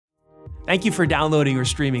Thank you for downloading or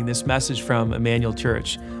streaming this message from Emmanuel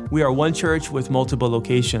Church. We are one church with multiple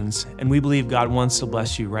locations, and we believe God wants to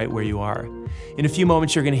bless you right where you are. In a few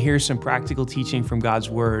moments, you're going to hear some practical teaching from God's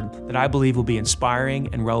Word that I believe will be inspiring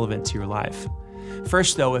and relevant to your life.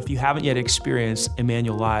 First, though, if you haven't yet experienced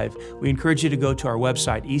Emmanuel Live, we encourage you to go to our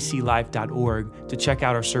website, eclife.org, to check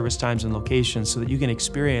out our service times and locations so that you can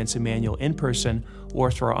experience Emmanuel in person or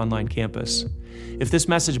through our online campus. If this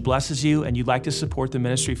message blesses you and you'd like to support the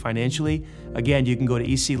ministry financially, again, you can go to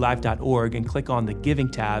eclife.org and click on the Giving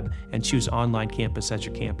tab and choose Online Campus as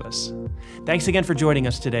your campus. Thanks again for joining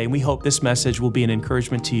us today, and we hope this message will be an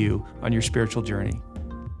encouragement to you on your spiritual journey.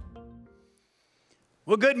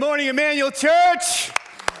 Well, good morning, Emmanuel Church.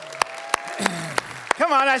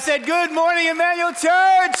 Come on, I said good morning, Emmanuel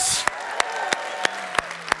Church.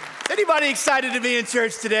 Is anybody excited to be in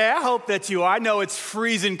church today? I hope that you are. I know it's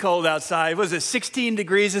freezing cold outside. Was it 16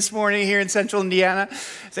 degrees this morning here in central Indiana?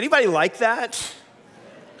 Does anybody like that?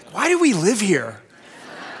 Why do we live here?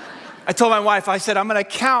 I told my wife, I said, I'm going to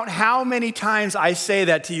count how many times I say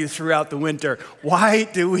that to you throughout the winter. Why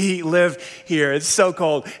do we live here? It's so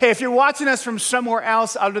cold. Hey, if you're watching us from somewhere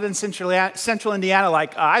else other than central Indiana,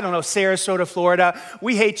 like, I don't know, Sarasota, Florida,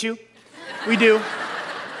 we hate you. We do.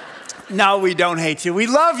 No, we don't hate you. We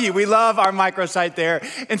love you. We love our microsite there.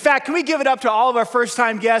 In fact, can we give it up to all of our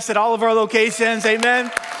first-time guests at all of our locations?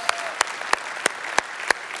 Amen.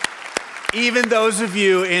 Even those of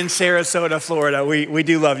you in Sarasota, Florida, we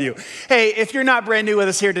do love you. Hey, if you're not brand new with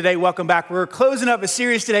us here today, welcome back. We're closing up a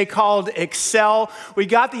series today called Excel. We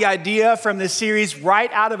got the idea from this series right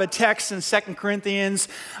out of a text in 2 Corinthians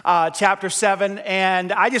chapter 7,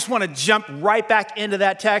 and I just want to jump right back into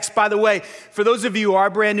that text. By the way, for those of you who are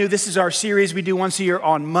brand new, this is our series we do once a year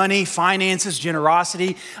on money, finances,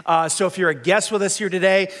 generosity. So if you're a guest with us here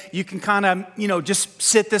today, you can kind of, just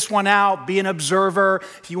sit this one out, be an observer.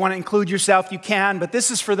 If you want to include yourself, you can, but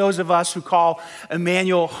this is for those of us who call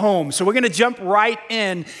Emmanuel home. So we're going to jump right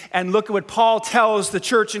in and look at what Paul tells the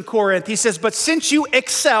church in Corinth. He says, but since you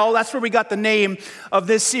excel, that's where we got the name of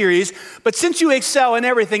this series, but since you excel in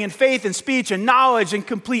everything, in faith and speech and knowledge and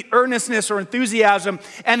complete earnestness or enthusiasm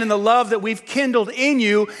and in the love that we've kindled in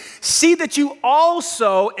you, see that you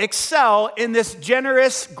also excel in this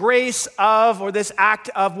generous grace of, or this act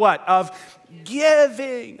of what? Of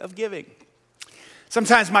giving.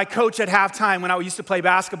 Sometimes my coach at halftime, when I used to play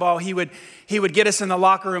basketball, he would get us in the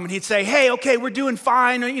locker room and he'd say, hey, okay, we're doing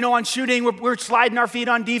fine, on shooting, we're sliding our feet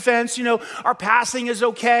on defense, our passing is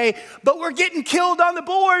okay, but we're getting killed on the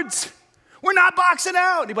boards. We're not boxing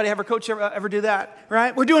out. Anybody have a coach ever do that,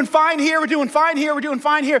 right? We're doing fine here, we're doing fine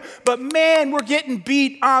here, but man, we're getting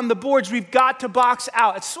beat on the boards. We've got to box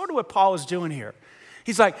out. It's sort of what Paul is doing here.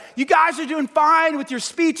 He's like, you guys are doing fine with your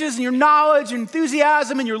speeches and your knowledge and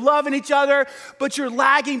enthusiasm and you're loving each other, but you're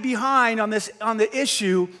lagging behind on the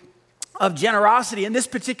issue of generosity. In this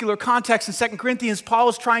particular context in 2 Corinthians, Paul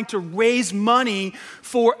is trying to raise money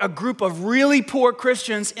for a group of really poor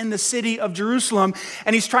Christians in the city of Jerusalem,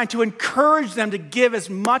 and he's trying to encourage them to give as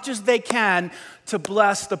much as they can to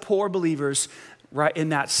bless the poor believers right in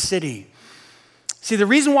that city. See, the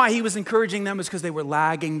reason why he was encouraging them is because they were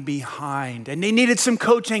lagging behind and they needed some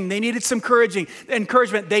coaching. They needed some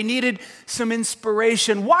encouragement. They needed some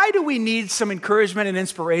inspiration. Why do we need some encouragement and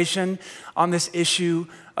inspiration on this issue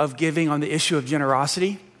of giving, on the issue of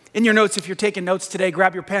generosity? In your notes, if you're taking notes today,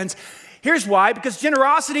 grab your pens. Here's why, because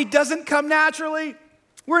generosity doesn't come naturally.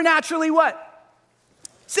 We're naturally what?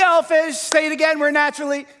 Selfish. Say it again, we're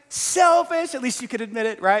naturally selfish. At least you could admit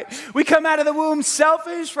it, right? We come out of the womb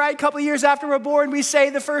selfish, right? A couple of years after we're born, we say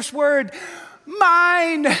the first word,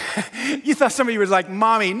 mine. You thought somebody was like,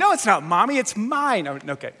 mommy. No, it's not mommy, it's mine.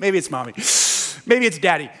 Okay, maybe it's mommy. Maybe it's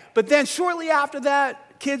daddy. But then shortly after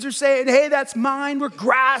that, kids are saying, hey, that's mine. We're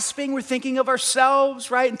grasping, we're thinking of ourselves,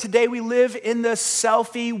 right? And today we live in the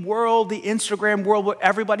selfie world, the Instagram world, where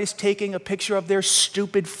everybody's taking a picture of their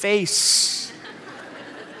stupid face.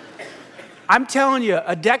 I'm telling you,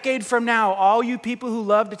 a decade from now, all you people who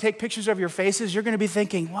love to take pictures of your faces, you're going to be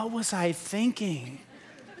thinking, what was I thinking?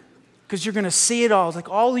 Because you're going to see it all. It's like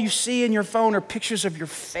all you see in your phone are pictures of your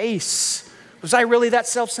face. Was I really that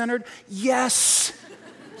self-centered? Yes,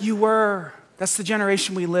 you were. That's the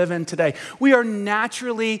generation we live in today. We are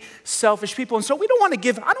naturally selfish people. And so I don't want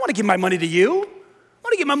to give my money to you. I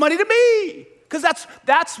want to give my money to me. Because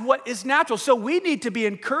that's what is natural. So we need to be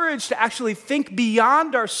encouraged to actually think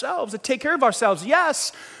beyond ourselves, to take care of ourselves,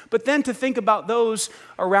 yes, but then to think about those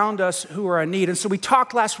around us who are in need. And so we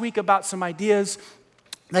talked last week about some ideas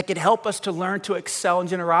that could help us to learn to excel in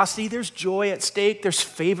generosity. There's joy at stake, there's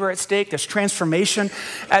favor at stake, there's transformation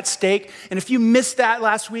at stake. And if you missed that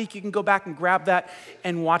last week, you can go back and grab that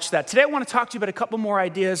and watch that. Today I want to talk to you about a couple more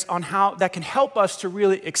ideas on how that can help us to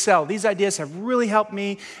really excel. These ideas have really helped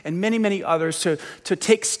me and many, many others to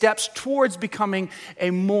take steps towards becoming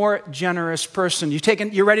a more generous person.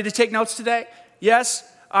 You ready to take notes today? Yes?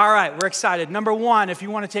 All right, we're excited. Number one, if you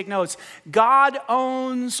want to take notes, God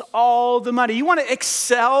owns all the money. You want to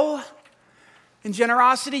excel in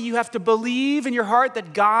generosity, you have to believe in your heart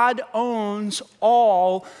that God owns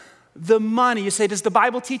all the money. You say, does the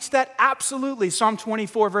Bible teach that? Absolutely. Psalm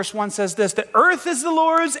 24, verse 1 says this, the earth is the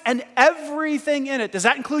Lord's and everything in it. Does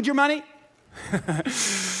that include your money?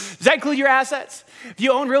 Does that include your assets? If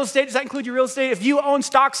you own real estate, does that include your real estate? If you own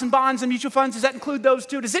stocks and bonds and mutual funds, does that include those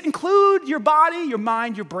too? Does it include your body, your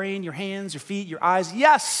mind, your brain, your hands, your feet, your eyes?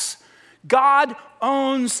 Yes. God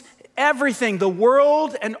owns everything. The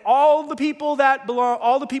world and all the people in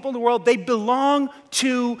the world, they belong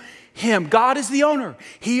to Him. God is the owner.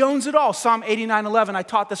 He owns it all. Psalm 89:11. I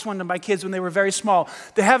taught this one to my kids when they were very small.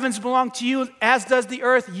 The heavens belong to you, as does the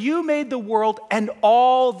earth. You made the world and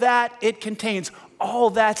all that it contains.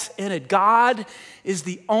 All that's in it. God is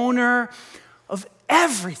the owner of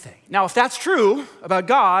everything. Now, if that's true about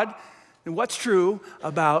God, then what's true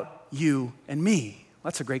about you and me?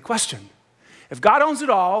 That's a great question. If God owns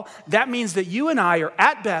it all, that means that you and I are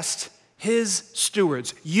at best His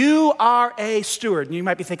stewards. You are a steward. And you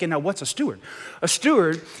might be thinking, now what's a steward? A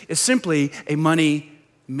steward is simply a money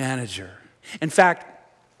manager. In fact,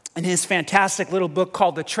 in his fantastic little book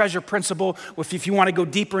called The Treasure Principle, if you want to go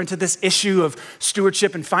deeper into this issue of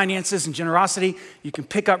stewardship and finances and generosity, you can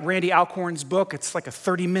pick up Randy Alcorn's book. It's like a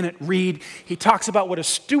 30-minute read. He talks about what a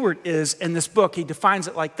steward is in this book. He defines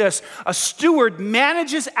it like this. A steward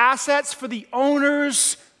manages assets for the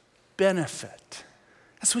owner's benefit.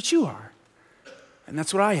 That's what you are. And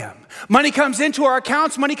that's what I am. Money comes into our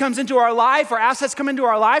accounts, money comes into our life, our assets come into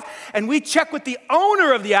our life, and we check with the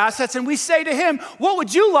owner of the assets and we say to him, what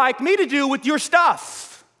would you like me to do with your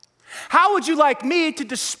stuff? How would you like me to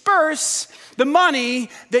disperse the money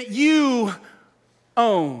that you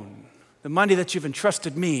own, the money that you've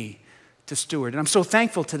entrusted me to steward? And I'm so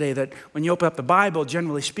thankful today that when you open up the Bible,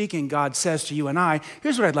 generally speaking, God says to you and I,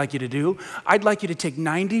 here's what I'd like you to do. I'd like you to take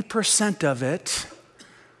 90% of it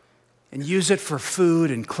and use it for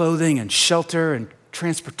food and clothing and shelter and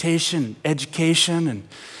transportation and education and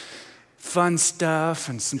fun stuff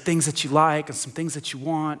and some things that you like and some things that you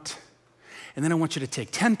want. And then I want you to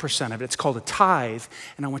take 10% of it. It's called a tithe.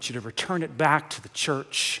 And I want you to return it back to the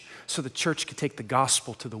church so the church can take the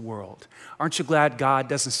gospel to the world. Aren't you glad God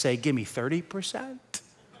doesn't say, give me 30%?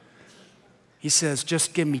 He says,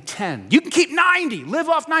 just give me 10. You can keep 90, live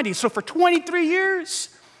off 90. So for 23 years,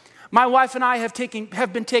 my wife and I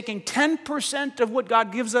have been taking 10% of what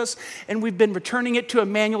God gives us, and we've been returning it to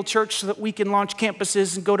Emmanuel Church so that we can launch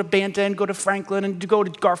campuses and go to Banta and go to Franklin and go to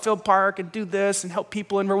Garfield Park and do this and help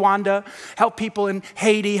people in Rwanda, help people in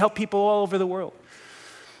Haiti, help people all over the world.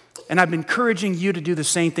 And I'm encouraging you to do the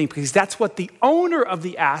same thing because that's what the owner of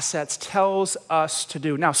the assets tells us to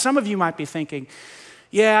do. Now, some of you might be thinking,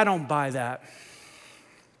 yeah, I don't buy that.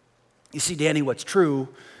 You see, Danny, what's true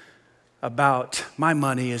about my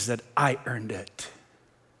money is that I earned it.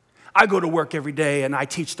 I go to work every day and I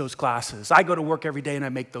teach those classes. I go to work every day and I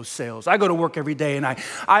make those sales. I go to work every day and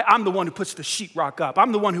I'm the one who puts the sheetrock up.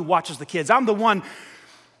 I'm the one who watches the kids. I'm the one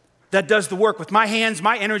that does the work with my hands,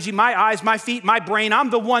 my energy, my eyes, my feet, my brain.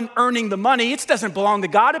 I'm the one earning the money. It doesn't belong to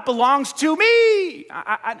God. It belongs to me.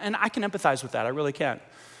 And I can empathize with that. I really can.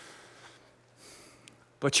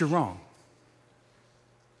 But you're wrong.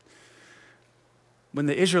 When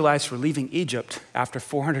the Israelites were leaving Egypt after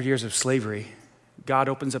 400 years of slavery, God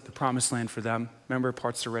opens up the promised land for them. Remember,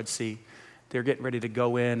 parts of the Red Sea. They're getting ready to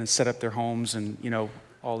go in and set up their homes and,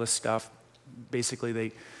 all this stuff. Basically,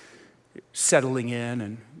 they settling in,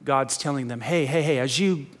 and God's telling them, hey, as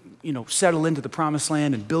you settle into the promised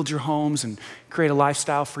land and build your homes and create a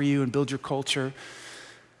lifestyle for you and build your culture,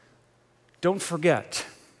 don't forget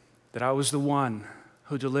that I was the one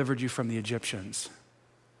who delivered you from the Egyptians.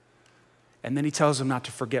 And then he tells them not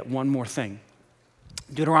to forget one more thing.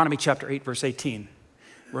 Deuteronomy chapter 8, verse 18.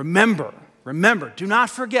 Remember, do not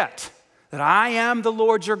forget that I am the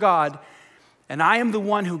Lord your God, and I am the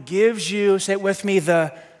one who gives you, say it with me,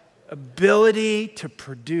 the ability to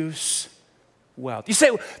produce wealth. You say,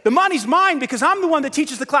 the money's mine because I'm the one that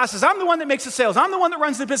teaches the classes. I'm the one that makes the sales. I'm the one that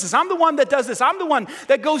runs the business. I'm the one that does this. I'm the one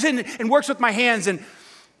that goes in and works with my hands. And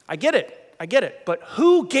I get it. But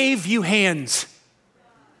who gave you hands?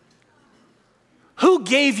 Who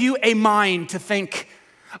gave you a mind to think?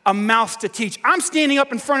 a mouth to teach. I'm standing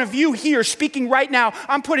up in front of you here, speaking right now.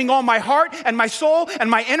 I'm putting all my heart and my soul and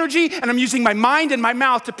my energy, and I'm using my mind and my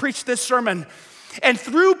mouth to preach this sermon. And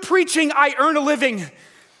through preaching, I earn a living.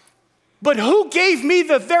 But who gave me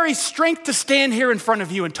the very strength to stand here in front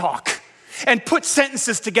of you and talk and put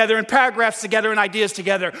sentences together and paragraphs together and ideas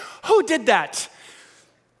together? Who did that?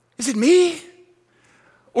 Is it me?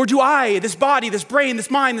 Or do I, this body, this brain,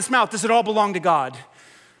 this mind, this mouth, does it all belong to God?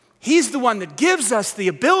 He's the one that gives us the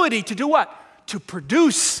ability to do what? To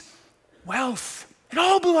produce wealth. It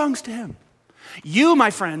all belongs to him. You,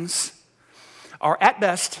 my friends, are at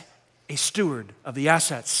best a steward of the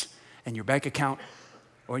assets in your bank account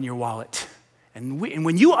or in your wallet. And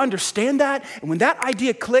when you understand that, and when that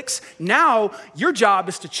idea clicks, now your job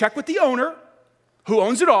is to check with the owner, who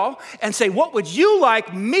owns it all, and say, what would you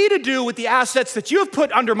like me to do with the assets that you have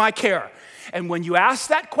put under my care? And when you ask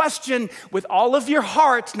that question with all of your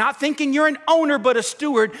heart, not thinking you're an owner but a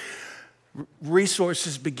steward,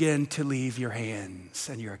 resources begin to leave your hands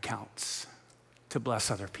and your accounts to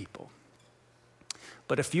bless other people.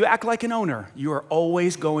 But if you act like an owner, you are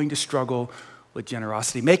always going to struggle with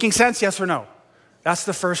generosity. Making sense, yes or no? That's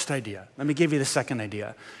the first idea. Let me give you the second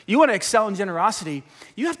idea. You want to excel in generosity,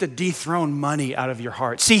 you have to dethrone money out of your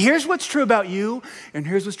heart. See, here's what's true about you, and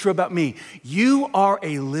here's what's true about me. You are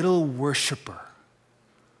a little worshiper.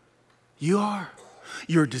 You are.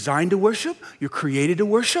 You're designed to worship. You're created to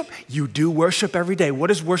worship. You do worship every day. What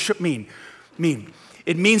does worship mean?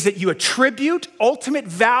 It means that you attribute ultimate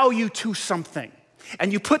value to something.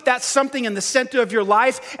 And you put that something in the center of your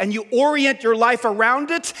life, and you orient your life around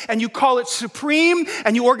it, and you call it supreme,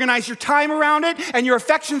 and you organize your time around it, and your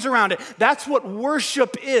affections around it. That's what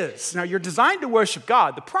worship is. Now, you're designed to worship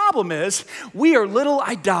God. The problem is, we are little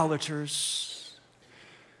idolaters.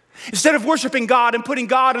 Instead of worshiping God and putting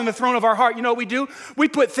God on the throne of our heart, you know what we do? We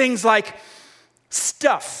put things like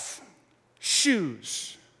stuff,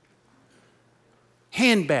 shoes,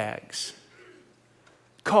 handbags,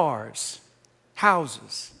 cars,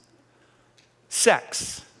 houses,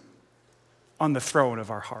 sex on the throne of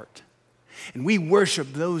our heart. And we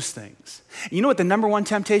worship those things. And you know what the number one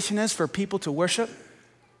temptation is for people to worship?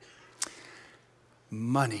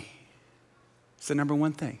 Money. It's the number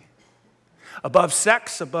one thing. Above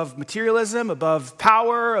sex, above materialism, above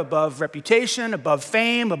power, above reputation, above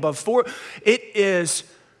fame, it is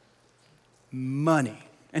money.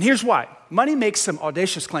 And here's why. Money makes some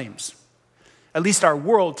audacious claims. At least our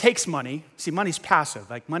world takes money. See, money's passive.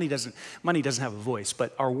 Like money doesn't have a voice,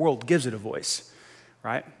 but our world gives it a voice,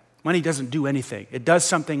 right? Money doesn't do anything. It does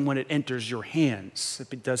something when it enters your hands.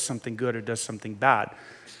 If it does something good or does something bad.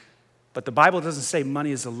 But the Bible doesn't say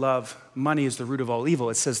money is money is the root of all evil.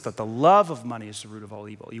 It says that the love of money is the root of all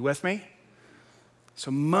evil. You with me?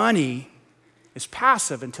 So money is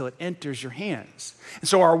passive until it enters your hands. And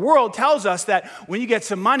so our world tells us that when you get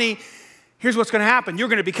some money, here's what's going to happen. You're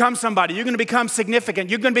going to become somebody. You're going to become significant.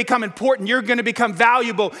 You're going to become important. You're going to become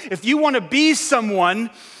valuable. If you want to be someone,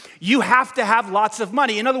 you have to have lots of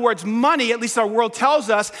money. In other words, money, at least our world tells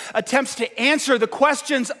us, attempts to answer the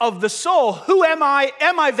questions of the soul. Who am I?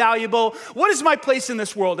 Am I valuable? What is my place in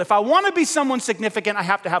this world? If I want to be someone significant, I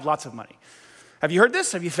have to have lots of money. Have you heard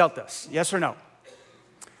this? Have you felt this? Yes or no?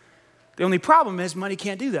 The only problem is money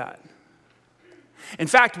can't do that. In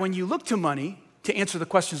fact, when you look to money to answer the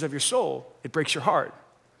questions of your soul, it breaks your heart.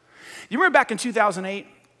 You remember back in 2008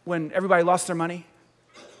 when everybody lost their money?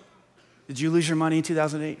 Did you lose your money in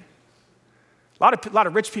 2008? A lot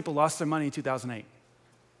of rich people lost their money in 2008.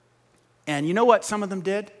 And you know what some of them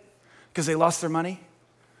did because they lost their money?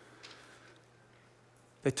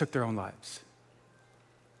 They took their own lives.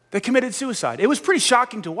 They committed suicide. It was pretty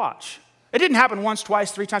shocking to watch. It didn't happen once,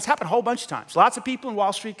 twice, three times. It happened a whole bunch of times. Lots of people in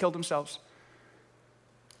Wall Street killed themselves.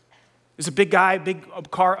 There's a big guy, a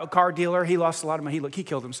car dealer. He lost a lot of money. He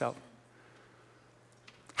killed himself.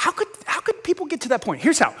 How could people get to that point?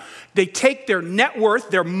 Here's how. They take their net worth,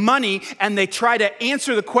 their money, and they try to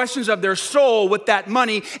answer the questions of their soul with that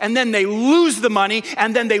money, and then they lose the money,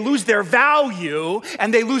 and then they lose their value,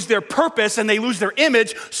 and they lose their purpose, and they lose their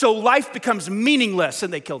image, so life becomes meaningless,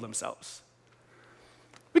 and they kill themselves.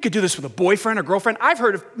 We could do this with a boyfriend or girlfriend. I've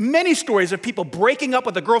heard of many stories of people breaking up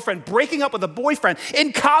with a girlfriend, breaking up with a boyfriend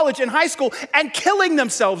in college, in high school, and killing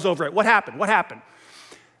themselves over it. What happened?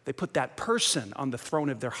 They put that person on the throne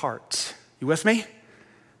of their heart. You with me?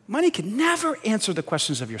 Money can never answer the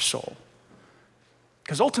questions of your soul.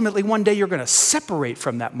 Because ultimately, one day you're going to separate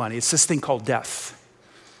from that money. It's this thing called death.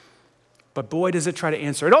 But boy, does it try to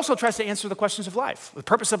answer. It also tries to answer the questions of life, the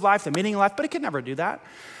purpose of life, the meaning of life, but it can never do that.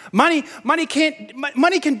 Money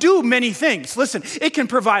can do many things. Listen, it can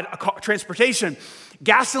provide transportation,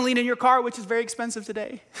 gasoline in your car, which is very expensive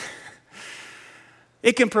today.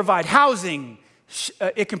 It can provide housing.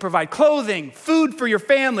 It can provide clothing, food for your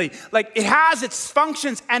family. Like, it has its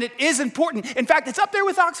functions and it is important. In fact, it's up there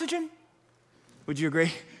with oxygen. Would you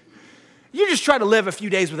agree? You just try to live a few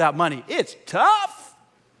days without money. It's tough.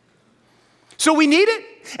 So we need it,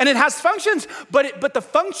 and it has functions, but the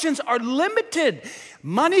functions are limited.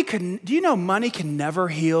 Do you know money can never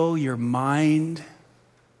heal your mind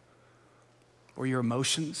or your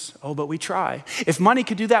emotions? Oh, but we try. If money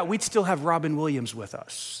could do that, we'd still have Robin Williams with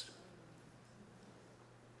us.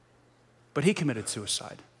 But he committed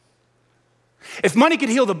suicide. If money could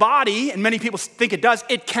heal the body, and many people think it does,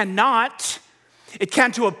 it cannot. It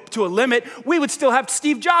can to a limit. We would still have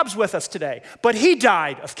Steve Jobs with us today. But he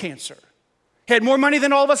died of cancer. He had more money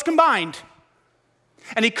than all of us combined.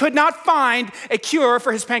 And he could not find a cure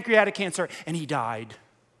for his pancreatic cancer, and he died.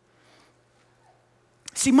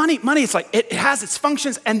 See, money, it's like, it has its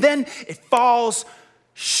functions, and then it falls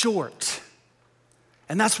short.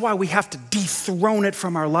 And that's why we have to dethrone it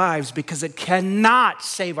from our lives, because it cannot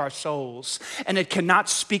save our souls, and it cannot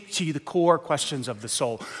speak to the core questions of the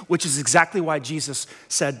soul, which is exactly why Jesus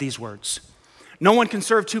said these words. No one can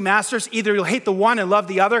serve two masters. Either you'll hate the one and love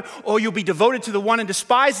the other, or you'll be devoted to the one and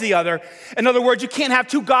despise the other. In other words, you can't have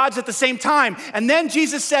two gods at the same time. And then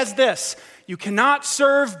Jesus says this: you cannot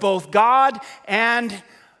serve both God and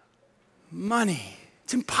money.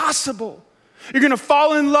 It's impossible. You're going to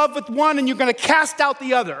fall in love with one and you're going to cast out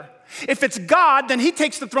the other. If it's God, then he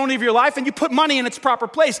takes the throne of your life and you put money in its proper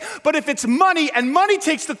place. But if it's money and money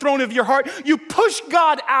takes the throne of your heart, you push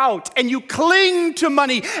God out and you cling to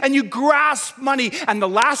money and you grasp money, and the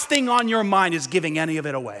last thing on your mind is giving any of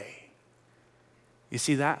it away. You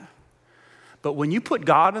see that? But when you put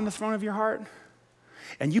God on the throne of your heart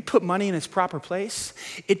and you put money in its proper place,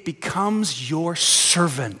 it becomes your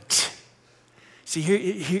servant. See,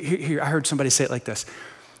 here, I heard somebody say it like this: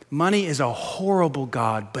 money is a horrible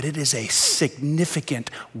God, but it is a significant,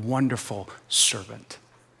 wonderful servant.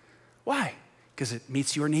 Why? Because it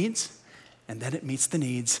meets your needs, and then it meets the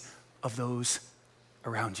needs of those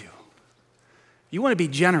around you. You want to be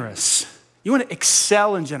generous. You want to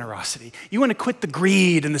excel in generosity. You want to quit the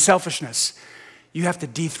greed and the selfishness. You have to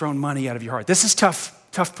dethrone money out of your heart. This is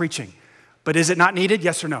tough preaching, but is it not needed?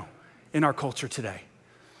 Yes or no in our culture today?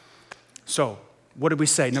 So, what did we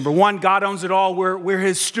say? Number one, God owns it all. We're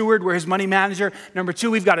his steward. We're his money manager. Number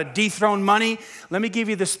two, we've got to dethrone money. Let me give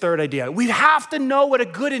you this third idea. We have to know what a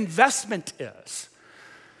good investment is.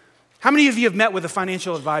 How many of you have met with a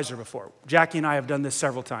financial advisor before? Jackie and I have done this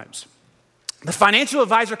several times. The financial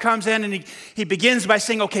advisor comes in and he begins by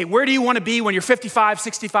saying, okay, where do you want to be when you're 55,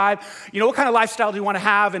 65? You know, what kind of lifestyle do you want to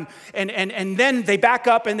have? And then they back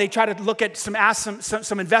up and they try to look at some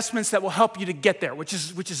investments that will help you to get there, which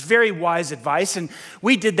is very wise advice. And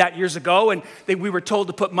we did that years ago, and we were told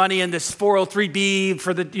to put money in this 403B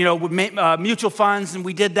for the mutual funds, and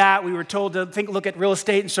we did that. We were told to look at real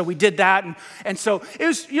estate, and so we did that. And so it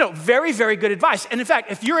was very, very good advice. And in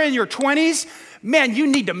fact, if you're in your 20s, man, you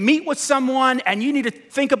need to meet with someone and you need to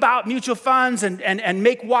think about mutual funds and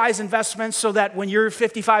make wise investments so that when you're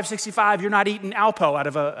 55, 65, you're not eating Alpo out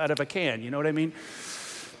of a can. You know what I mean?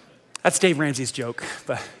 That's Dave Ramsey's joke,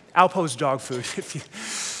 but Alpo's dog food.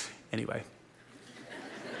 Anyway.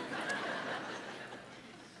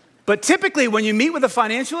 But typically when you meet with a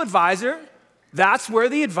financial advisor, that's where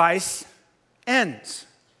the advice ends.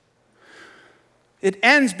 It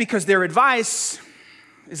ends because their advice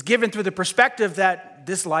is given through the perspective that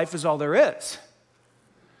this life is all there is.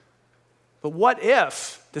 But what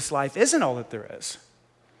if this life isn't all that there is?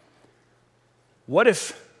 What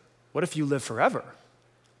if you live forever?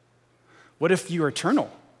 What if you're eternal?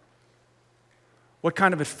 What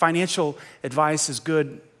kind of financial advice is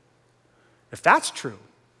good if that's true?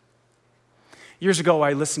 Years ago,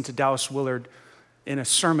 I listened to Dallas Willard in a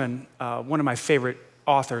sermon, one of my favorite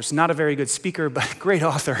authors, not a very good speaker, but a great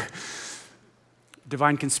author.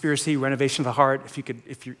 Divine Conspiracy, Renovation of the Heart.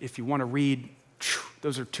 If you want to read,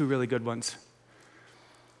 those are two really good ones.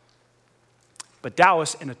 But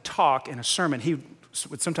Dallas, in a sermon, he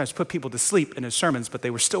would sometimes put people to sleep in his sermons, but they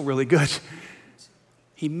were still really good.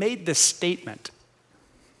 He made this statement.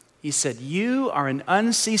 He said, "You are an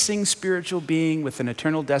unceasing spiritual being with an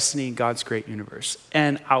eternal destiny in God's great universe."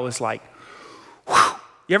 And I was like, whew.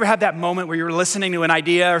 You ever had that moment where you're listening to an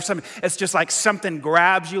idea or something? It's just like something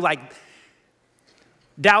grabs you, like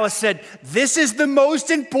Dallas said, this is the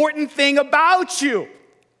most important thing about you.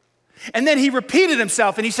 And then he repeated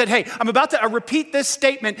himself and he said, hey, I'm about to repeat this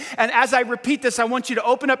statement. And as I repeat this, I want you to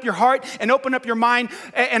open up your heart and open up your mind.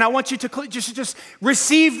 And I want you to just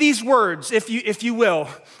receive these words, if you will,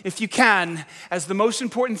 if you can, as the most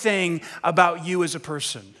important thing about you as a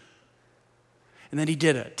person. And then he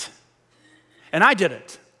did it. And I did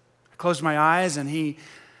it. I closed my eyes and he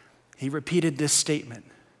repeated this statement.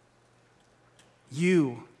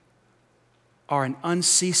 You are an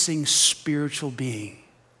unceasing spiritual being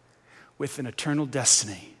with an eternal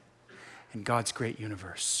destiny in God's great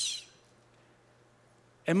universe.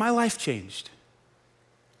 And my life changed.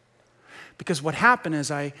 Because what happened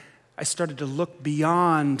is I started to look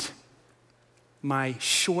beyond my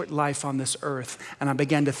short life on this earth, and I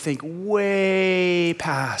began to think way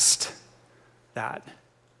past that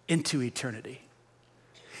into eternity.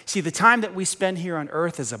 See, the time that we spend here on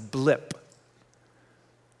earth is a blip.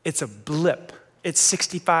 It's a blip. It's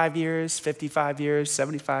 65 years, 55 years,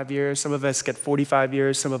 75 years. Some of us get 45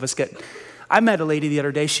 years. Some of us get... I met a lady the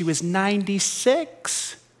other day. She was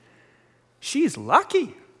 96. She's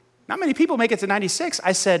lucky. Not many people make it to 96.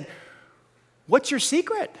 I said, what's your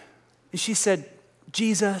secret? And she said,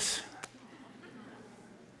 Jesus.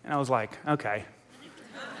 And I was like, okay.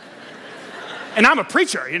 And I'm a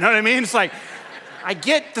preacher, you know what I mean? It's like, I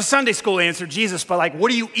get the Sunday school answer, Jesus, but like, what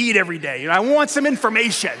do you eat every day? You know, I want some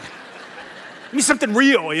information. Give me something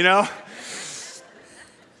real, you know?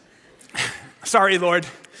 Sorry, Lord.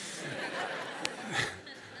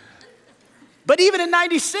 But even at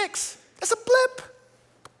 96, that's a blip.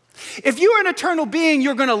 If you are an eternal being,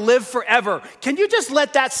 you're going to live forever. Can you just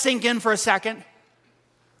let that sink in for a second?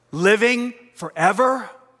 Living forever?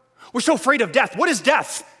 We're so afraid of death. What is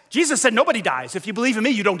death? Jesus said nobody dies. If you believe in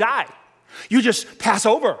me, you don't die. You just pass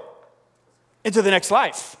over into the next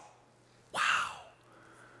life. Wow.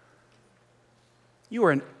 You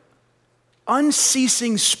are an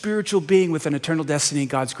unceasing spiritual being with an eternal destiny in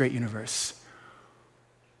God's great universe.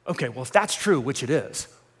 Okay, well, if that's true, which it is,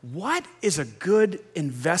 what is a good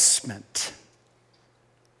investment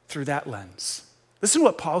through that lens? Listen to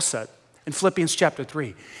what Paul said in Philippians chapter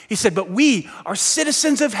 3. He said, but we are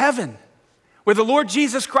citizens of heaven, where the Lord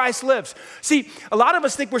Jesus Christ lives. See, a lot of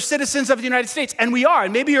us think we're citizens of the United States, and we are.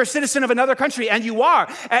 And maybe you're a citizen of another country, and you are.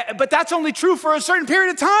 But that's only true for a certain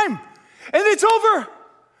period of time. And it's over.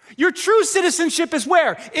 Your true citizenship is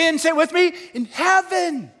where? Say it with me, in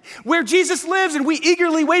heaven, where Jesus lives, and we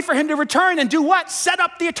eagerly wait for him to return and do what? Set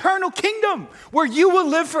up the eternal kingdom where you will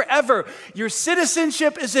live forever. Your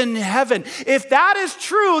citizenship is in heaven. If that is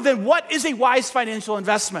true, then what is a wise financial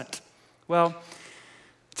investment? Well,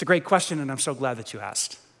 it's a great question, and I'm so glad that you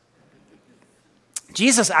asked.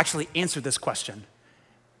 Jesus actually answered this question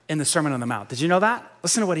in the Sermon on the Mount. Did you know that?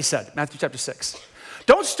 Listen to what he said, Matthew chapter 6.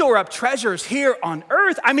 Don't store up treasures here on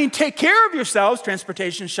earth. I mean, take care of yourselves,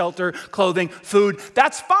 transportation, shelter, clothing, food.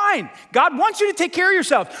 That's fine. God wants you to take care of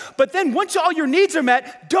yourself. But then once all your needs are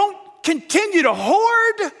met, don't continue to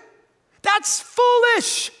hoard. That's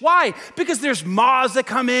foolish. Why? Because there's moths that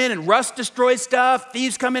come in and rust destroys stuff.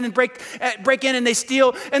 Thieves come in and break in and they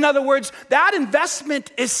steal. In other words, that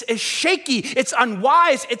investment is shaky. It's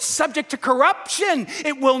unwise. It's subject to corruption.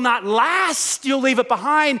 It will not last. You'll leave it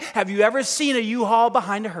behind. Have you ever seen a U-Haul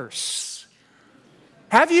behind a hearse?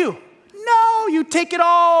 Have you? No, you take it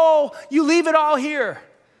all. You leave it all here.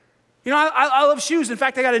 You know, I love shoes. In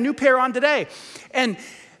fact, I got a new pair on today. And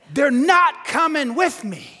they're not coming with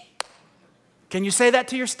me. Can you say that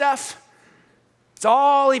to your stuff? It's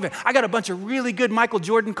all even. I got a bunch of really good Michael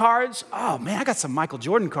Jordan cards. Oh, man, I got some Michael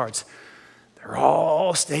Jordan cards. They're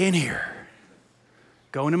all staying here.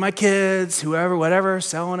 Going to my kids, whoever, whatever,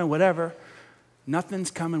 selling it, whatever. Nothing's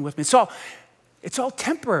coming with me. So it's all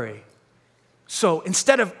temporary. So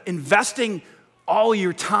instead of investing all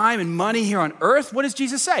your time and money here on earth, what does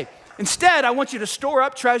Jesus say? Instead, I want you to store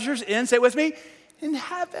up treasures in, say it with me, in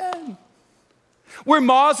heaven. Where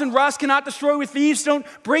moths and rust cannot destroy, where thieves don't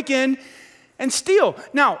break in and steal.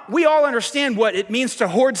 Now, we all understand what it means to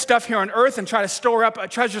hoard stuff here on earth and try to store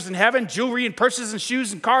up treasures in heaven, jewelry and purses and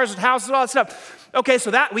shoes and cars and houses and all that stuff. Okay,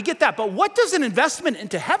 so that we get that. But what does an investment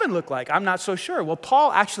into heaven look like? I'm not so sure. Well,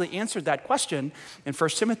 Paul actually answered that question in 1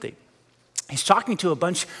 Timothy. He's talking to a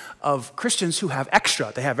bunch of Christians who have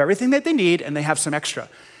extra. They have everything that they need and they have some extra.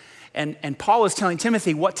 And Paul is telling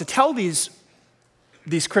Timothy what to tell these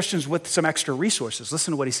Christians with some extra resources.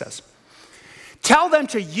 Listen to what he says. Tell them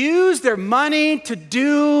to use their money to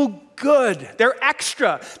do good. They're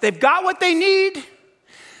extra. They've got what they need.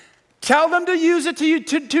 Tell them to use it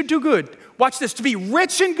to do good. Watch this. To be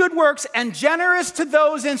rich in good works and generous to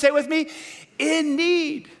those, and say it with me, in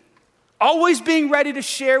need. Always being ready to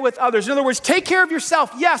share with others. In other words, take care of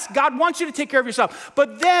yourself. Yes, God wants you to take care of yourself.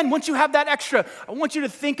 But then once you have that extra, I want you to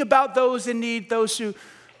think about those in need, those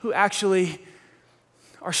who actually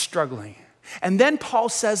are struggling. And then Paul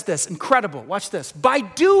says this, incredible, watch this. By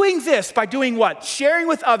doing what? Sharing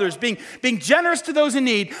with others, being generous to those in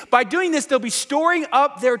need. By doing this, they'll be storing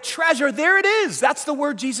up their treasure. There it is. That's the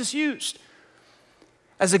word Jesus used.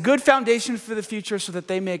 As a good foundation for the future so that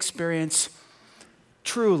they may experience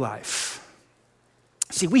true life.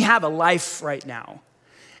 See, we have a life right now,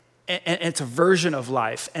 and it's a version of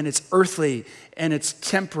life, and it's earthly, and it's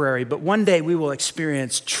temporary, but one day we will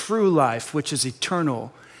experience true life, which is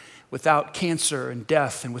eternal, without cancer and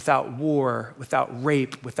death, and without war, without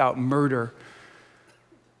rape, without murder,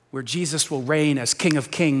 where Jesus will reign as King of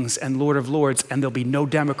Kings and Lord of Lords, and there'll be no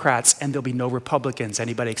Democrats, and there'll be no Republicans.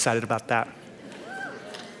 Anybody excited about that?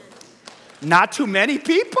 Not too many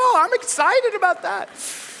people. I'm excited about that.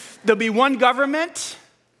 There'll be one government.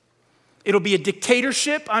 It'll be a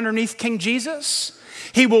dictatorship underneath King Jesus.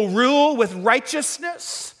 He will rule with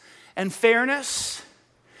righteousness and fairness.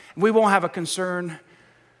 We won't have a concern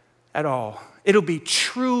at all. It'll be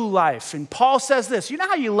true life. And Paul says this, you know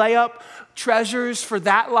how you lay up treasures for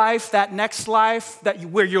that life, that next life,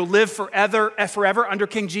 where you'll live forever under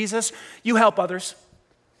King Jesus? You help others.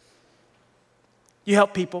 You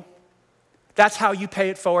help people. That's how you pay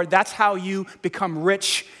it forward. That's how you become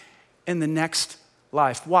rich in the next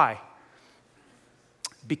life. Why?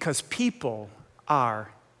 Because people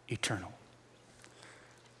are eternal.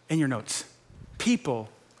 In your notes, people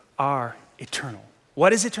are eternal.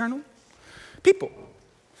 What is eternal? People.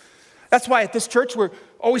 That's why at this church we're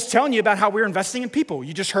always telling you about how we're investing in people.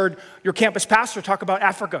 You just heard your campus pastor talk about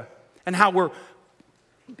Africa and how we're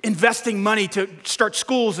investing money to start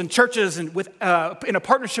schools and churches and in a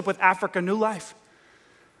partnership with Africa New Life.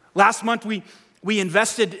 Last month we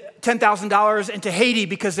invested $10,000 into Haiti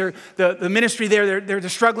because the ministry there, they're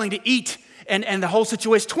struggling to eat and the whole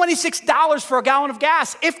situation. $26 for a gallon of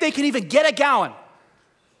gas, if they can even get a gallon.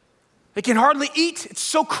 They can hardly eat. It's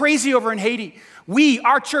so crazy over in Haiti.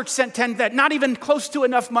 Our church sent not even close to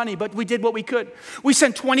enough money, but we did what we could. We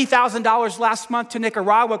sent $20,000 last month to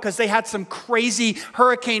Nicaragua because they had some crazy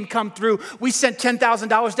hurricane come through. We sent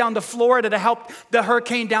 $10,000 down to Florida to help the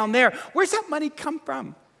hurricane down there. Where's that money come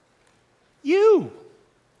from? You.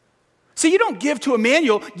 So you don't give to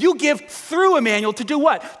Emmanuel, you give through Emmanuel to do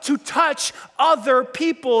what? To touch other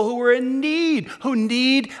people who are in need, who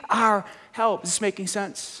need our help. Is this making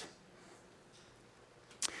sense?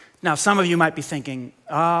 Now, some of you might be thinking,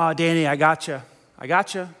 Danny, I gotcha.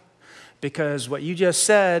 Because what you just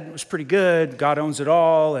said was pretty good. God owns it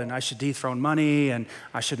all, and I should dethrone money, and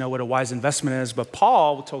I should know what a wise investment is. But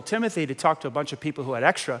Paul told Timothy to talk to a bunch of people who had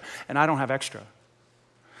extra, and I don't have extra.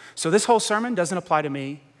 So this whole sermon doesn't apply to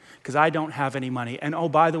me because I don't have any money. And oh,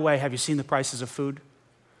 by the way, have you seen the prices of food?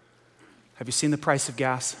 Have you seen the price of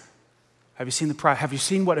gas? Have you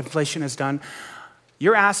seen what inflation has done?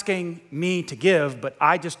 You're asking me to give, but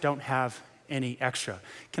I just don't have any extra.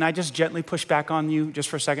 Can I just gently push back on you just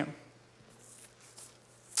for a second?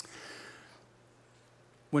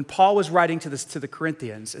 When Paul was writing to the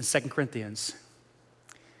Corinthians, in 2 Corinthians,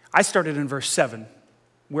 I started in verse 7,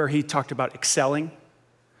 where he talked about excelling.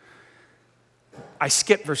 I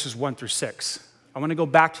skipped verses 1 through 6. I want to go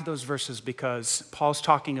back to those verses because Paul's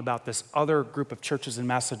talking about this other group of churches in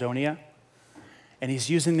Macedonia, and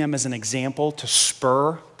he's using them as an example to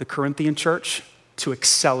spur the Corinthian church to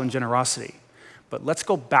excel in generosity. But let's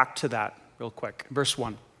go back to that real quick. Verse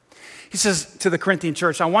 1. He says to the Corinthian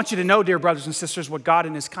church, I want you to know, dear brothers and sisters, what God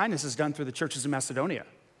in his kindness has done through the churches in Macedonia.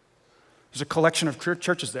 There's a collection of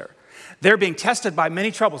churches there. They're being tested by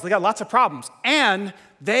many troubles. They got lots of problems. And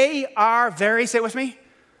they are very, say it with me.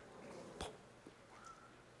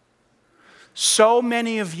 So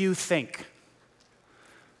many of you think,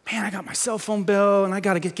 man, I got my cell phone bill, and I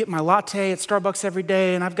got to get my latte at Starbucks every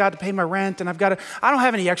day, and I've got to pay my rent, and I don't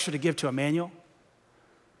have any extra to give to Emmanuel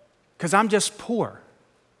because I'm just poor.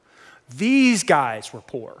 These guys were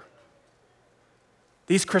poor.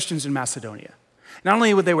 These Christians in Macedonia. Not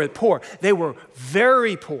only were they poor, they were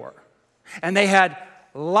very poor, and they had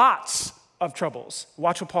lots of troubles.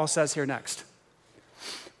 Watch what Paul says here next.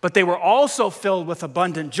 But they were also filled with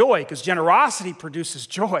abundant joy, because generosity produces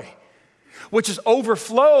joy, which is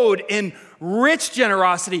overflowed in rich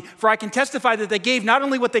generosity. For I can testify that they gave not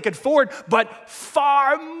only what they could afford, but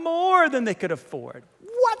far more than they could afford.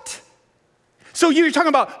 What? So you're talking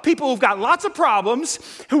about people who've got lots of problems,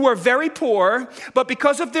 who are very poor, but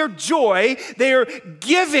because of their joy, they're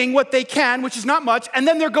giving what they can, which is not much, and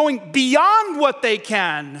then they're going beyond what they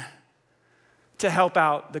can to help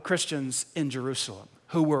out the Christians in Jerusalem.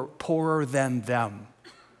 who were poorer than them.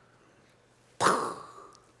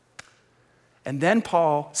 And then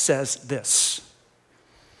Paul says this,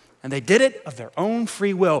 and they did it of their own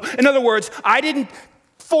free will. In other words, I didn't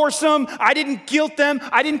force them, I didn't guilt them,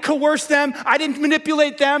 I didn't coerce them, I didn't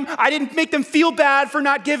manipulate them, I didn't make them feel bad for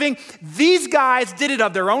not giving. These guys did it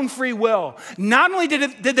of their own free will. Not only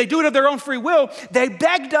did they do it of their own free will, they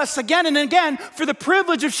begged us again and again for the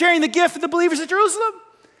privilege of sharing the gift of the believers at Jerusalem.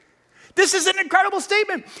 This is an incredible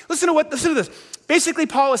statement. Listen to this. Basically,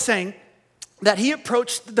 Paul is saying that he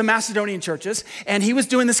approached the Macedonian churches and he was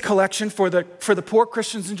doing this collection for the poor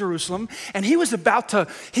Christians in Jerusalem, and he was about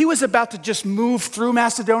to just move through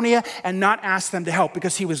Macedonia and not ask them to help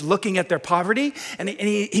because he was looking at their poverty, and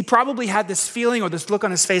he probably had this feeling or this look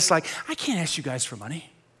on his face like, I can't ask you guys for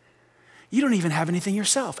money. You don't even have anything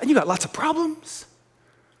yourself, and you got lots of problems.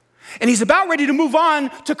 And he's about ready to move on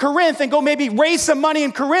to Corinth and go maybe raise some money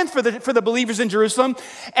in Corinth for the believers in Jerusalem.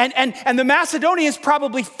 And the Macedonians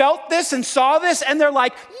probably felt this and saw this, and they're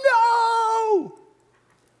like, no,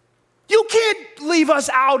 you can't leave us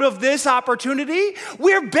out of this opportunity.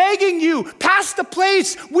 We're begging you, pass the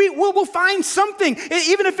place. We'll find something.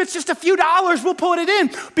 Even if it's just a few dollars, we'll put it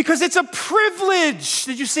in because it's a privilege.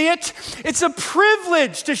 Did you see it? It's a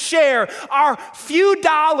privilege to share our few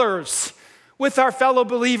dollars with our fellow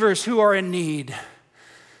believers who are in need.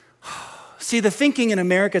 See, the thinking in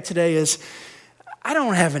America today is, I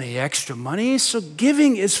don't have any extra money, so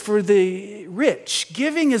giving is for the rich.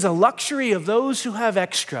 Giving is a luxury of those who have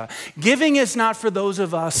extra. Giving is not for those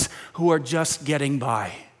of us who are just getting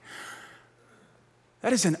by.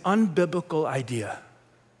 That is an unbiblical idea.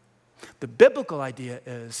 The biblical idea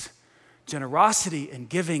is generosity and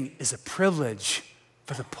giving is a privilege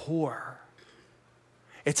for the poor.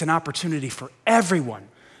 It's an opportunity for everyone,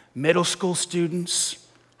 middle school students,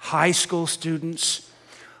 high school students,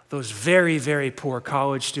 those very, very poor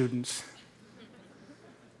college students,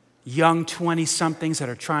 young 20-somethings that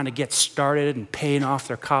are trying to get started and paying off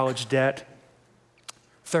their college debt,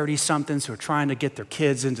 30-somethings who are trying to get their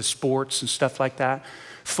kids into sports and stuff like that,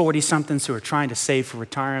 40-somethings who are trying to save for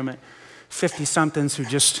retirement, 50-somethings who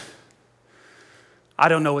just, I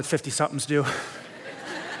don't know what 50-somethings do.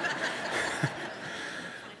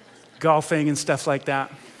 Golfing and stuff like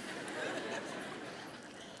that.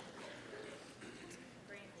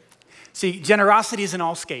 See, generosity is an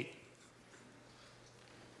all skate.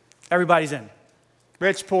 Everybody's in.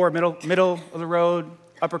 Rich, poor, middle of the road,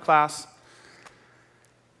 upper class.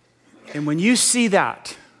 And when you see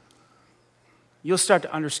that, you'll start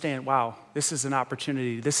to understand, wow, this is an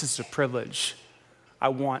opportunity. This is a privilege I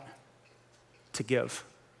want to give.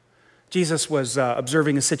 Jesus was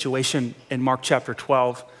observing a situation in Mark chapter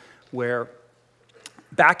 12 where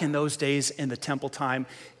back in those days in the temple time,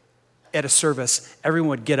 at a service, everyone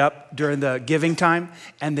would get up during the giving time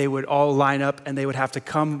and they would all line up and they would have to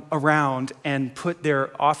come around and put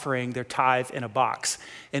their offering, their tithe, in a box.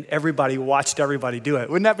 And everybody watched everybody do it.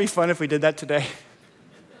 Wouldn't that be fun if we did that today?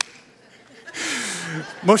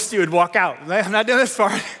 Most of you would walk out. I'm not doing this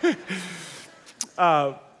part.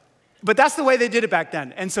 But that's the way they did it back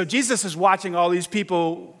then. And so Jesus is watching all these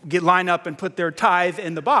people get lined up and put their tithe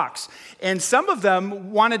in the box. And some of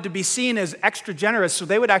them wanted to be seen as extra generous, so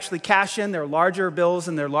they would actually cash in their larger bills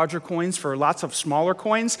and their larger coins for lots of smaller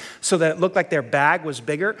coins so that it looked like their bag was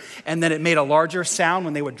bigger. And then it made a larger sound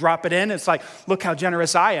when they would drop it in. It's like, look how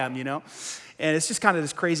generous I am, you know? And it's just kind of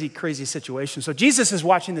this crazy, crazy situation. So Jesus is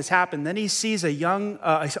watching this happen. Then he sees a young,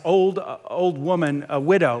 old woman, a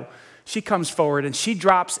widow. She comes forward and she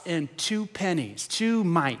drops in 2 pennies, 2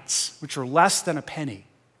 mites, which are less than a penny.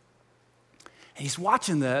 And he's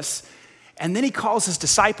watching this, and then he calls his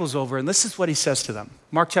disciples over, and this is what he says to them.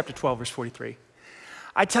 Mark chapter 12, verse 43.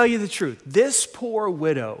 I tell you the truth, this poor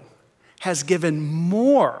widow has given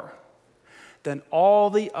more than all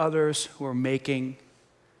the others who are making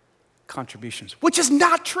contributions, which is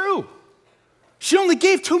not true. She only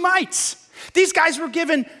gave 2 mites. These guys were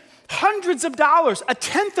given hundreds of dollars,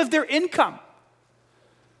 1/10 of their income.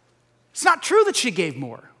 It's not true that she gave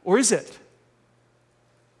more, or is it?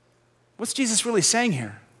 What's Jesus really saying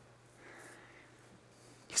here?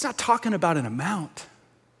 He's not talking about an amount.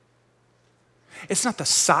 It's not the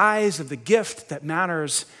size of the gift that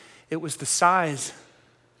matters. It was the size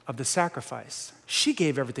of the sacrifice. She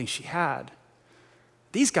gave everything she had.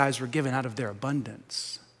 These guys were given out of their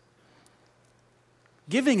abundance.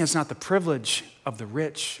 Giving is not the privilege of the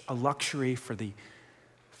rich, a luxury for the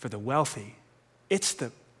wealthy. It's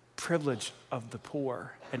the privilege of the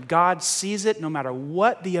poor. And God sees it no matter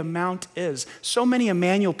what the amount is. So many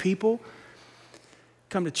Emmanuel people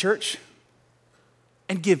come to church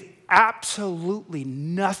and give absolutely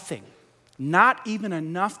nothing not even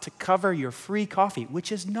enough to cover your free coffee,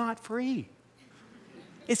 which is not free.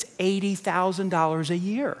 It's $80,000 a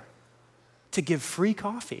year to give free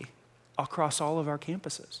coffee across all of our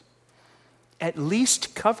campuses. At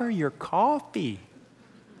least cover your coffee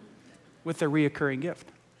with a reoccurring gift.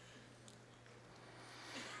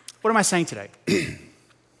 What am I saying today?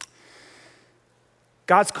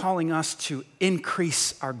 God's calling us to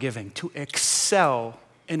increase our giving, to excel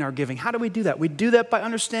in our giving. How do we do that? We do that by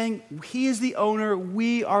understanding He is the owner,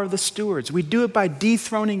 we are the stewards. We do it by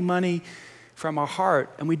dethroning money from our heart,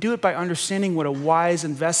 and we do it by understanding what a wise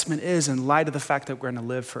investment is in light of the fact that we're going to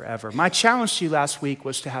live forever. My challenge to you last week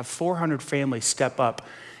was to have 400 families step up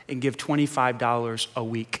and give $25 a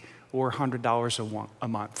week or $100 a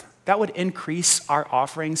month. That would increase our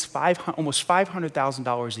offerings almost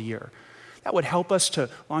 $500,000 a year. That would help us to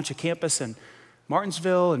launch a campus in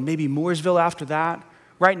Martinsville and maybe Mooresville after that.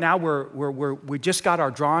 Right now, we just got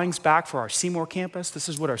our drawings back for our Seymour campus. This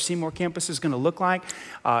is what our Seymour campus is going to look like.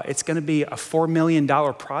 It's going to be a $4 million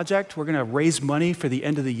project. We're going to raise money for the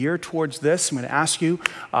end of the year towards this. I'm going to ask you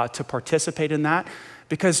to participate in that,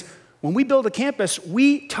 because when we build a campus,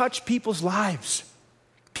 we touch people's lives.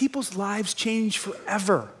 People's lives change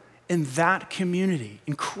forever in that community.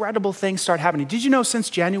 Incredible things start happening. Did you know since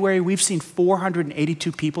January, we've seen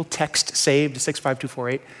 482 people text SAVE to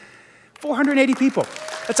 65248? 480 people.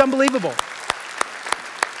 That's unbelievable.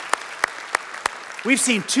 We've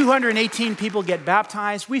seen 218 people get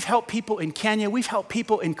baptized. We've helped people in Kenya. We've helped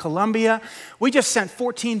people in Colombia. We just sent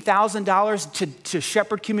 $14,000 to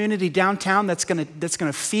Shepherd Community downtown that's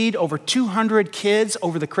gonna feed over 200 kids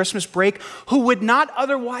over the Christmas break who would not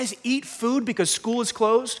otherwise eat food because school is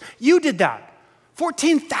closed. You did that.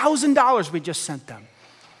 $14,000 we just sent them.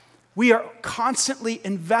 We are constantly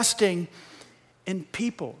investing in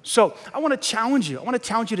people. So I want to challenge you. I want to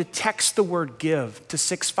challenge you to text the word give to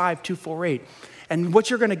 65248. And what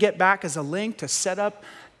you're going to get back is a link to set up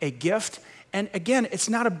a gift. And again, it's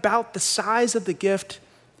not about the size of the gift.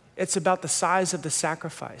 It's about the size of the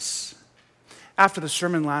sacrifice. After the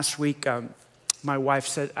sermon last week, my wife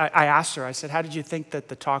said, I asked her, I said, how did you think that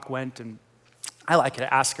the talk went? And I like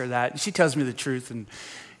to ask her that. And she tells me the truth, and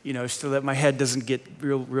so that my head doesn't get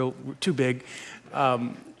real too big.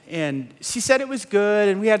 And she said it was good,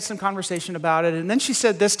 and we had some conversation about it. And then she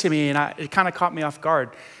said this to me, and it kind of caught me off guard.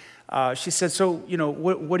 She said, so,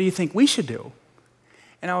 what do you think we should do?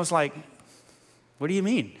 And I was like, what do you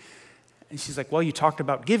mean? And she's like, well, you talked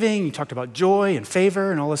about giving, you talked about joy and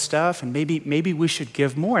favor and all this stuff, and maybe we should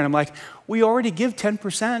give more. And I'm like, we already give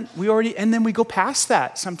 10%. And then we go past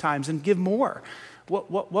that sometimes and give more.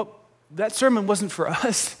 What? That sermon wasn't for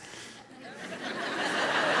us.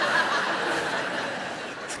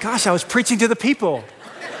 Gosh, I was preaching to the people.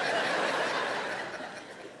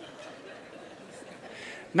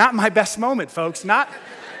 Not my best moment, folks. Not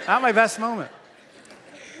my best moment.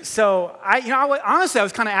 So honestly, I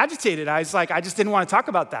was kind of agitated. I was like, I just didn't want to talk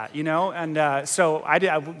about that, And so I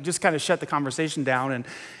just kind of shut the conversation down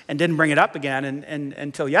and didn't bring it up again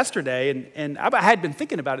until yesterday. And I had been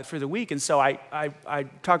thinking about it for the week. And so I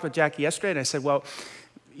talked with Jackie yesterday, and I said, well,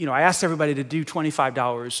 I asked everybody to do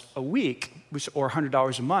 $25 a week, or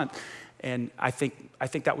 $100 a month, and I think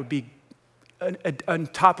that would be on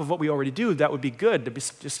top of what we already do. That would be good.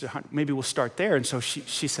 Maybe we'll start there. And so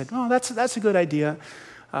she said, "Oh, that's a good idea,"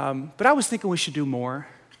 but I was thinking we should do more.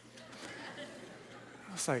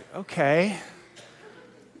 I was like, "Okay."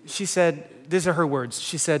 She said, "These are her words."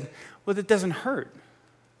 She said, "Well, it doesn't hurt."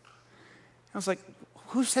 I was like,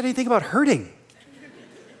 "Who said anything about hurting?"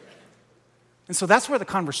 And so that's where the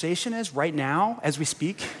conversation is right now as we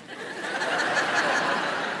speak.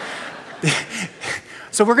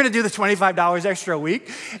 So we're going to do the $25 extra a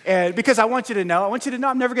week, and because I want you to know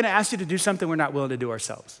I'm never going to ask you to do something we're not willing to do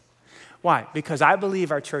ourselves. Why? Because I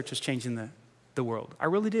believe our church is changing the world. I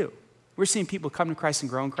really do. We're seeing people come to Christ and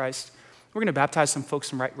grow in Christ. We're going to baptize some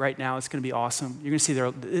folks right now. It's going to be awesome. You're going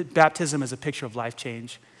to see baptism as a picture of life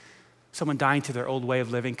change. Someone dying to their old way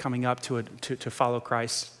of living, coming up to follow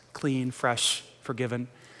Christ, clean, fresh, forgiven.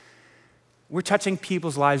 We're touching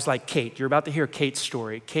people's lives like Kate. You're about to hear Kate's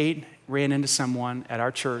story. Kate ran into someone at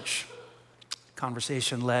our church.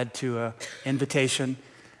 Conversation led to an invitation.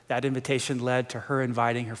 That invitation led to her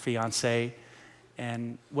inviting her fiance.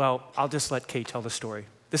 And, well, I'll just let Kate tell the story.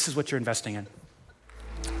 This is what you're investing in.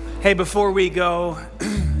 Hey, before we go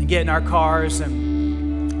and get in our cars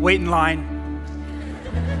and wait in line,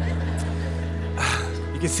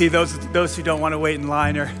 you can see those who don't want to wait in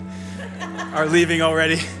line are leaving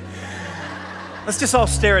already. Let's just all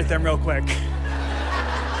stare at them real quick.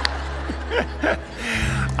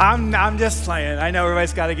 I'm just playing. I know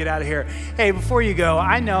everybody's got to get out of here. Hey, before you go,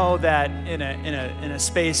 I know that in a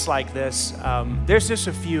space like this, there's just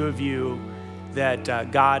a few of you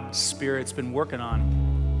that God's Spirit's been working on.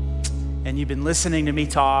 And you've been listening to me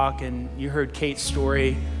talk, and you heard Kate's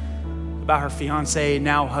story about her fiance,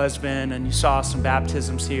 now husband, and you saw some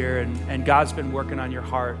baptisms here, and God's been working on your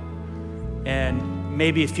heart. And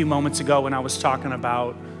maybe a few moments ago when I was talking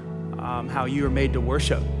about how you were made to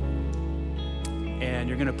worship, and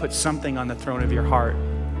you're gonna put something on the throne of your heart.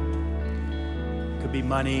 It could be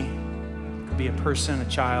money, it could be a person, a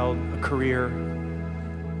child, a career.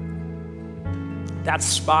 That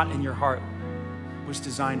spot in your heart was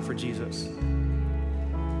designed for Jesus.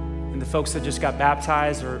 And the folks that just got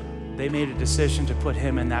baptized, or they made a decision to put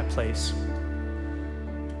him in that place.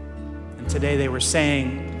 And today they were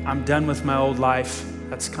saying, I'm done with my old life.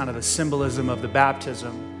 That's kind of the symbolism of the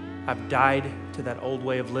baptism. I've died to that old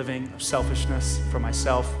way of living, of selfishness for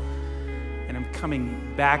myself. And I'm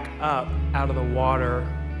coming back up out of the water,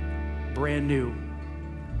 brand new,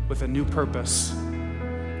 with a new purpose,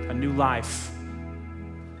 a new life,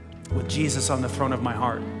 with Jesus on the throne of my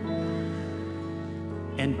heart.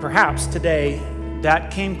 And perhaps today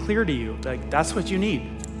that came clear to you. Like, that's what you need.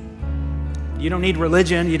 You don't need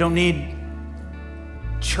religion. You don't need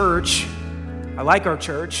church. I like our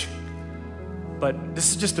church, but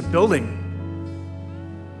this is just a building.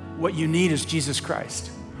 What you need is Jesus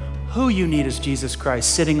Christ. Who you need is Jesus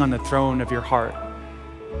Christ sitting on the throne of your heart.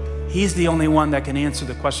 He's the only one that can answer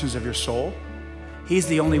the questions of your soul. He's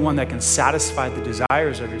the only one that can satisfy the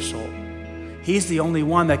desires of your soul. He's the only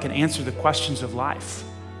one that can answer the questions of life.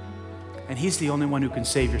 And he's the only one who can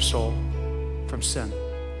save your soul from sin.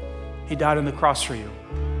 He died on the cross for you,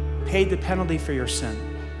 paid the penalty for your sin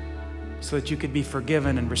so that you could be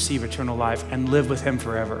forgiven and receive eternal life and live with him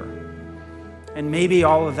forever. And maybe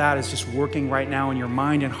all of that is just working right now in your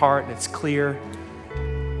mind and heart. It's clear.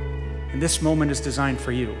 And this moment is designed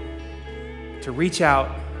for you to reach out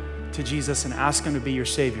to Jesus and ask him to be your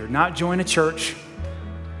Savior. Not join a church,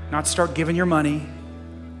 not start giving your money,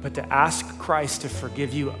 but to ask Christ to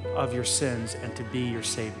forgive you of your sins and to be your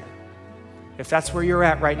Savior. If that's where you're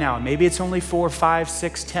at right now, maybe it's only 4, 5,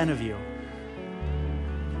 6, 10 of you,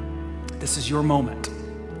 this is your moment.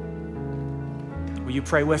 Will you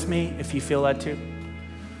pray with me if you feel led to?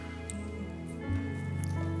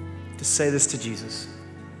 Just say this to Jesus.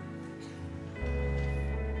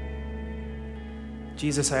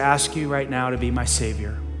 Jesus, I ask you right now to be my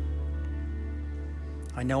Savior.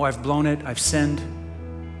 I know I've blown it, I've sinned,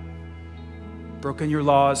 broken your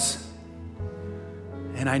laws,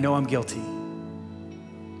 and I know I'm guilty.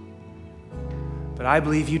 But I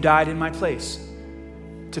believe you died in my place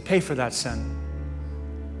to pay for that sin,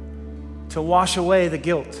 to wash away the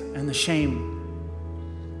guilt and the shame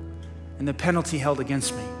and the penalty held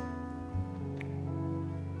against me.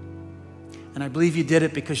 And I believe you did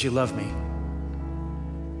it because you love me.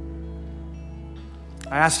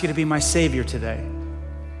 I ask you to be my Savior today.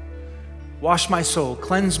 Wash my soul,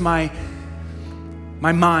 cleanse my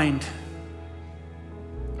mind,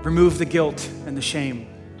 remove the guilt and the shame.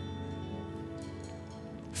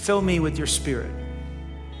 Fill me with your Spirit.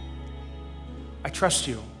 I trust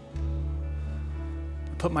you.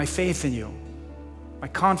 I put my faith in you, my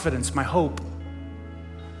confidence, my hope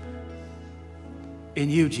in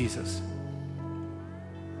you, Jesus.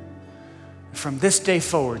 From this day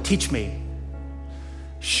forward, teach me.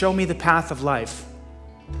 Show me the path of life.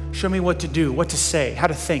 Show me what to do, what to say, how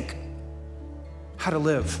to think, how to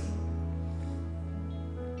live,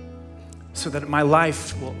 so that my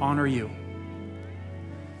life will honor you.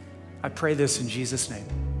 I pray this in Jesus' name.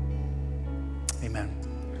 Amen.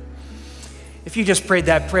 If you just prayed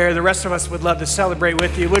that prayer, the rest of us would love to celebrate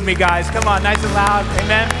with you. Wouldn't we, guys? Come on, nice and loud.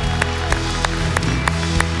 Amen.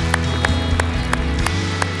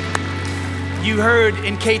 You heard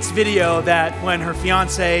in Kate's video that when her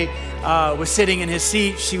fiance was sitting in his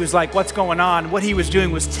seat, she was like, what's going on? What he was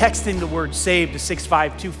doing was texting the word SAVE to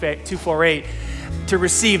 65248 to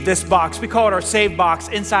receive this box. We call it our SAVE box.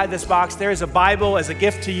 Inside this box, there is a Bible as a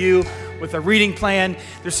gift to you with a reading plan.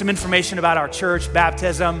 There's some information about our church,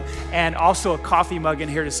 baptism, and also a coffee mug in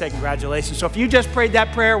here to say congratulations. So if you just prayed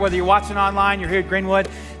that prayer, whether you're watching online, you're here at Greenwood,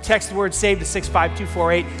 text the word SAVE to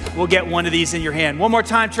 65248. We'll get one of these in your hand. One more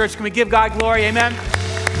time, church. Can we give God glory? Amen.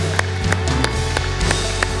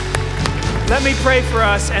 Let me pray for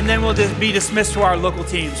us, and then we'll be dismissed to our local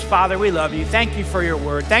teams. Father, we love you. Thank you for your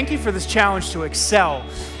word. Thank you for this challenge to excel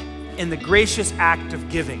in the gracious act of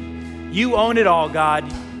giving. You own it all, God.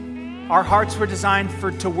 Our hearts were designed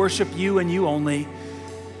to worship you and you only.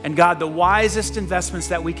 And God, the wisest investments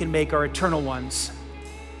that we can make are eternal ones.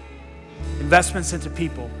 investments into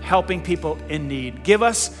people, helping people in need. Give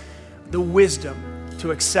us the wisdom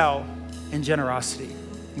to excel in generosity.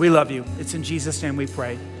 We love you. It's in Jesus' name we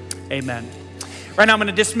pray. Amen. Right now, I'm going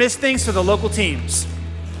to dismiss things to the local teams.